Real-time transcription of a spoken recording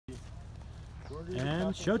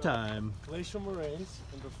And showtime. Glacial Moraines.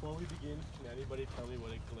 And before we begin, can anybody tell me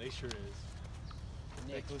what a glacier is?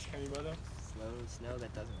 Nicholas Kennymoto? Slow snow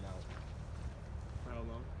that doesn't melt. For how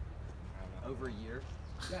long? I don't know. Over a year?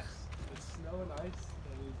 Yes. It's snow and ice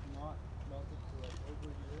that is not melted for like over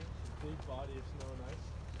a year. It's a big body of snow and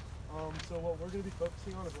ice. So what we're going to be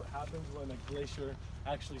focusing on is what happens when a glacier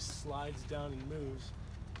actually slides down and moves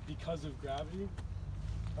because of gravity.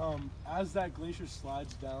 As that glacier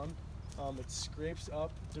slides down, it scrapes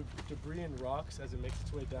up debris and rocks as it makes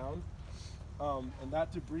its way down. And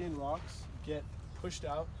that debris and rocks get pushed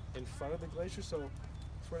out in front of the glacier. So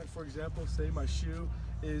for example, say my shoe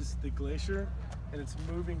is the glacier and it's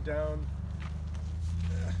moving down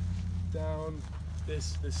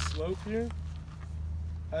this slope here.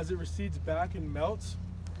 As it recedes back and melts,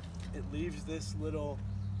 it leaves this little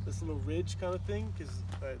ridge kind of thing, because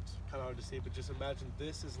it's kind of hard to see, but just imagine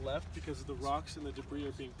this is left because the rocks and the debris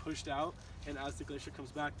are being pushed out, and as the glacier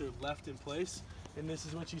comes back, they're left in place. And this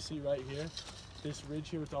is what you see right here, this ridge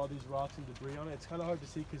here with all these rocks and debris on it. It's kind of hard to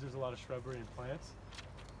see because there's a lot of shrubbery and plants,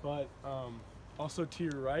 but also to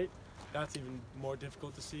your right, that's even more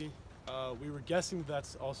difficult to see. We were guessing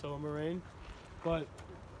that's also a moraine, but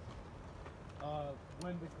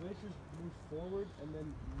when the glaciers move forward and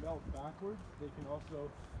then melt backwards, they can also,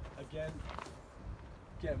 again,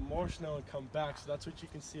 get more snow and come back. So that's what you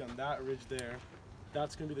can see on that ridge there.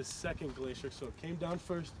 That's going to be the second glacier. So it came down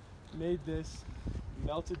first, made this,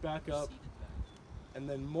 melted back up, and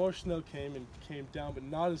then more snow came and came down, but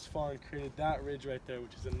not as far, and created that ridge right there,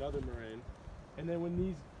 which is another moraine. And then when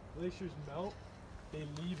these glaciers melt, they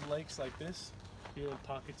leave lakes like this, here in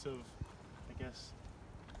pockets of, I guess,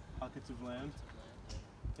 pockets of land.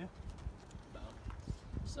 Yeah.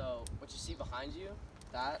 So what you see behind you,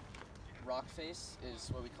 that rock face is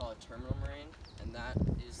what we call a terminal moraine, and that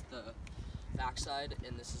is the backside,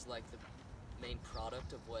 and this is like the main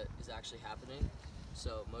product of what is actually happening.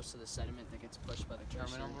 So most of the sediment that gets pushed by the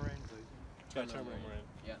terminal moraine. Terminal moraine.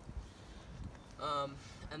 Yeah.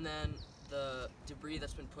 And then the debris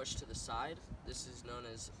that's been pushed to the side, this is known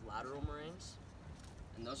as lateral moraines,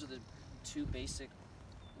 and those are the two basic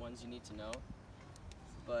ones you need to know.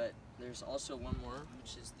 But there's also one more,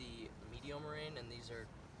 which is the medial moraine, and these are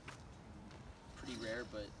pretty rare,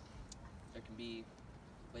 but there can be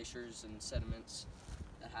glaciers and sediments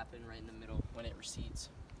that happen right in the middle when it recedes.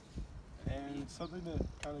 And something that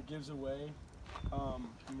kind of gives away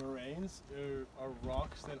moraines are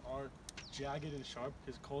rocks that aren't jagged and sharp,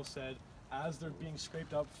 because Cole said as they're being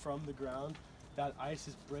scraped up from the ground, that ice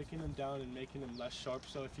is breaking them down and making them less sharp.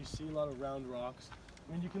 So if you see a lot of round rocks,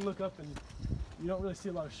 I mean, you can look up and you don't really see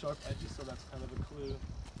a lot of sharp edges, so that's kind of a clue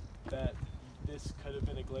that this could have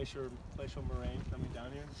been a glacial moraine coming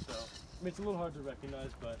down here. So, I mean, it's a little hard to recognize,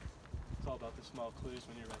 but it's all about the small clues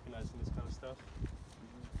when you're recognizing this kind of stuff.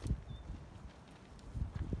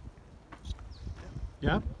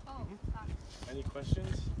 Yeah? Oh, Any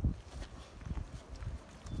questions?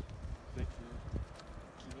 Can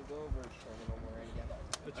you go over terminal moraine again?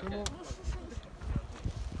 The terminal?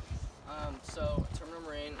 So a terminal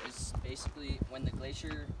moraine is basically when the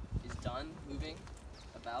glacier is done moving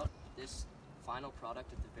about, this final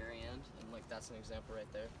product at the very end, and like that's an example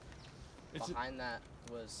right there. Behind that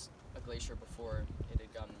was a glacier before it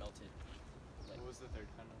had gotten melted. Like, what was the third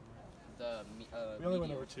kind of moraine? We only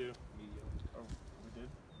went over two. Medial. Oh, we did?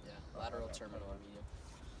 Yeah, lateral, terminal, and medial.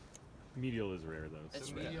 Medial is rare though.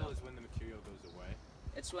 So medial is when the material goes away.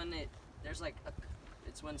 It's when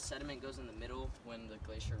it's when sediment goes in the middle when the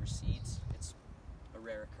glacier recedes. It's a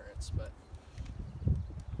rare occurrence, but.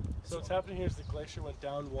 So what's happening here is the glacier went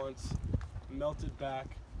down once, melted back,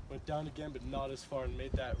 went down again, but not as far, and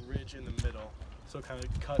made that ridge in the middle. So it kind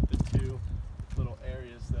of cut the two little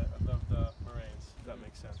areas of the moraines, if that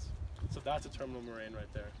makes sense. So that's a terminal moraine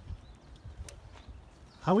right there.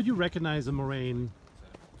 How would you recognize a moraine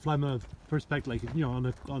from a perspective, like, you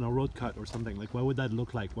know, on a road cut or something? Like, what would that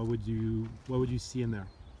look like? What would you see in there?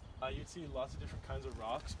 You'd see lots of different kinds of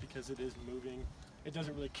rocks because it is moving. It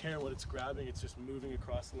doesn't really care what it's grabbing. It's just moving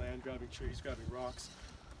across the land, grabbing trees, grabbing rocks.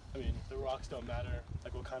 I mean, the rocks don't matter,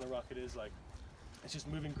 like what kind of rock it is. Like, it's just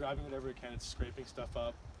moving, grabbing whatever it can. It's scraping stuff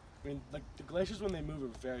up. I mean, like the glaciers when they move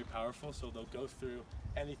are very powerful, so they'll go through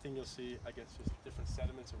anything you'll see. I guess just different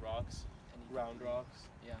sediments of rocks, round rocks.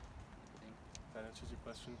 Yeah. That answers your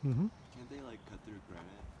question. Mm-hmm. Can't they like cut through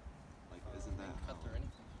granite? Like, isn't that cut through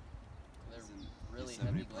anything? They're really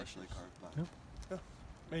Yosemite heavy partially glaciers. carved by? Yeah.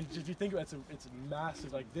 I mean, if you think about it, it's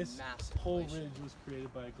massive. Like this Massive whole glacier. ridge was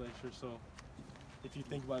created by a glacier. So if you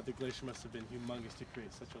think about it, the glacier must have been humongous to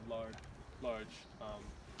create such a large,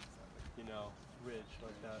 you know, ridge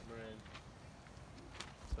like that moraine.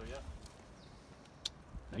 So yeah.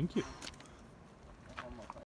 Thank you.